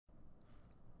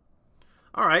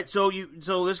All right, so this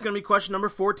is going to be question number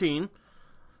 14.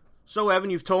 So Evan,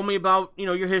 you've told me about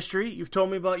your history. You've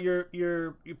told me about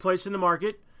your place in the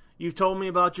market. You've told me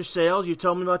about your sales. You've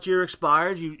told me about your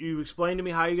expires. You've explained to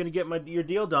me how you're going to get your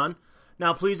deal done.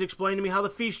 Now, please explain to me how the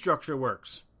fee structure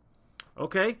works.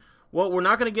 Okay? Well, we're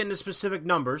not going to get into specific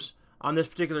numbers on this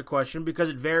particular question because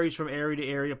it varies from area to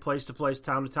area, place to place,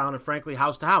 town to town, and frankly,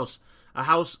 house to house. A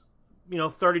house,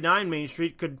 39 Main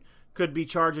Street could be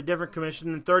charged a different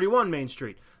commission than 31 Main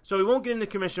Street. So we won't get into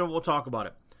commission, but we'll talk about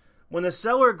it. When the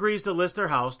seller agrees to list their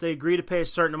house, they agree to pay a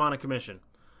certain amount of commission.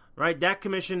 Right? That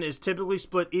commission is typically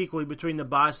split equally between the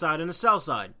buy side and the sell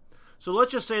side. So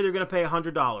let's just say they're going to pay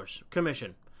 $100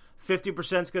 commission.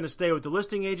 50% is going to stay with the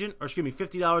listing agent, $50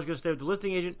 is going to stay with the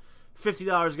listing agent,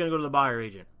 $50 is going to go to the buyer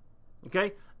agent.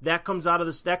 Okay? That comes off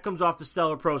the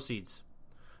seller proceeds.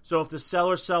 So if the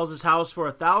seller sells his house for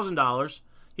 $1,000,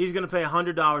 he's going to pay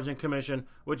 $100 in commission,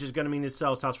 which is going to mean he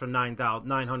sells his house for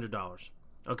 $900.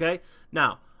 Okay?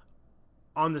 Now,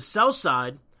 on the sell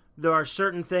side, there are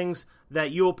certain things that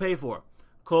you will pay for.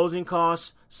 Closing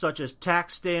costs, such as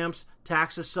tax stamps,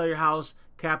 taxes to sell your house,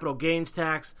 capital gains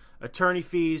tax, attorney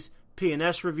fees,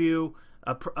 P&S review,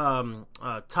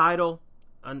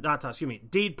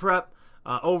 deed prep,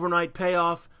 overnight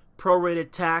payoff,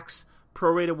 prorated tax,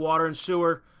 prorated water and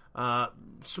sewer,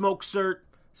 smoke cert,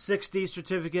 6D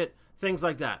certificate, things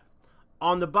like that.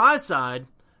 On the buy side,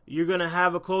 you're going to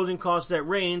have a closing cost that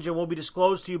range and will be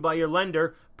disclosed to you by your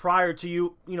lender prior to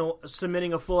you,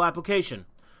 submitting a full application.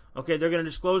 Okay, they're going to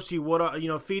disclose to you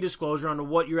what fee disclosure on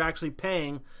what you're actually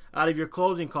paying out of your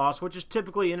closing costs, which is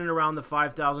typically in and around the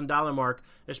 $5,000 mark,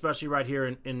 especially right here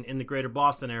in the greater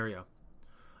Boston area.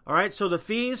 All right, so the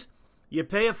fees, you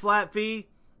pay a flat fee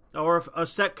or a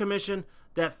set commission.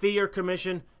 That fee or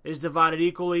commission is divided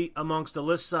equally amongst the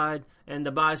list side and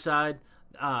the buy side.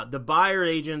 The buyer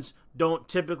agents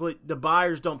the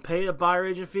buyers don't pay a buyer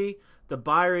agent fee. The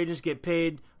buyer agents get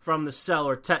paid from the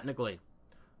seller technically.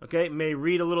 Okay, it may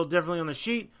read a little differently on the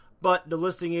sheet, but the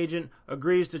listing agent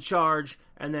agrees to charge,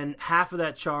 and then half of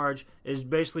that charge is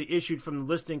basically issued from the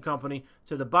listing company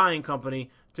to the buying company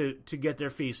to get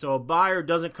their fee. So a buyer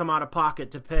doesn't come out of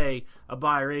pocket to pay a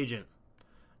buyer agent.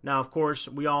 Now, of course,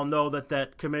 we all know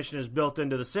that commission is built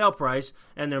into the sale price,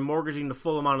 and they're mortgaging the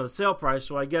full amount of the sale price,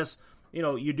 so I guess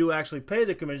you do actually pay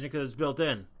the commission because it's built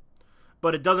in,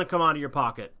 but it doesn't come out of your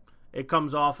pocket. It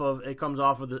comes off of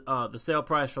the sale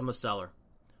price from the seller.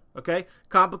 Okay,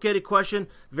 complicated question,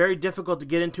 very difficult to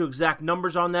get into exact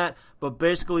numbers on that, but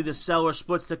basically the seller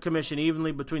splits the commission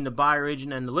evenly between the buyer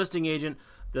agent and the listing agent.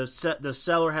 The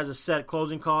seller has a set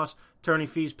closing costs, attorney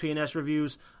fees, P&S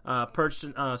reviews,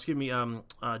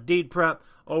 deed prep,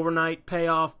 overnight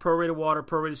payoff, prorated water,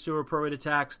 prorated sewer, prorated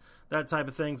tax, that type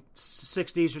of thing,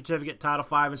 6D certificate, Title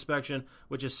V inspection,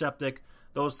 which is septic,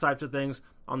 those types of things.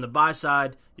 On the buy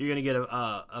side, you're going to get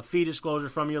a fee disclosure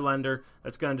from your lender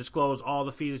that's going to disclose all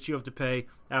the fees that you have to pay,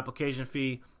 application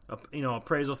fee,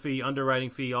 appraisal fee, underwriting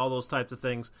fee, all those types of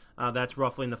things. That's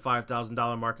roughly in the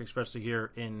 $5,000 mark, especially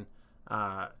here in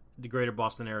the greater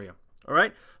Boston area. All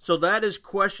right, so that is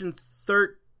question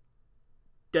 13.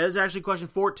 That is actually question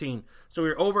 14. So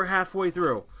we're over halfway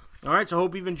through. All right, so I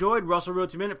hope you've enjoyed Russell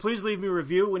Realty Minute. Please leave me a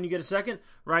review when you get a second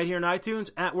right here in iTunes,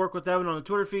 at Work with Evan on the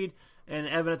Twitter feed, and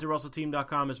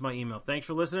evan@therussellteam.com is my email. Thanks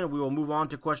for listening. We will move on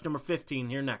to question number 15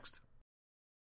 here next.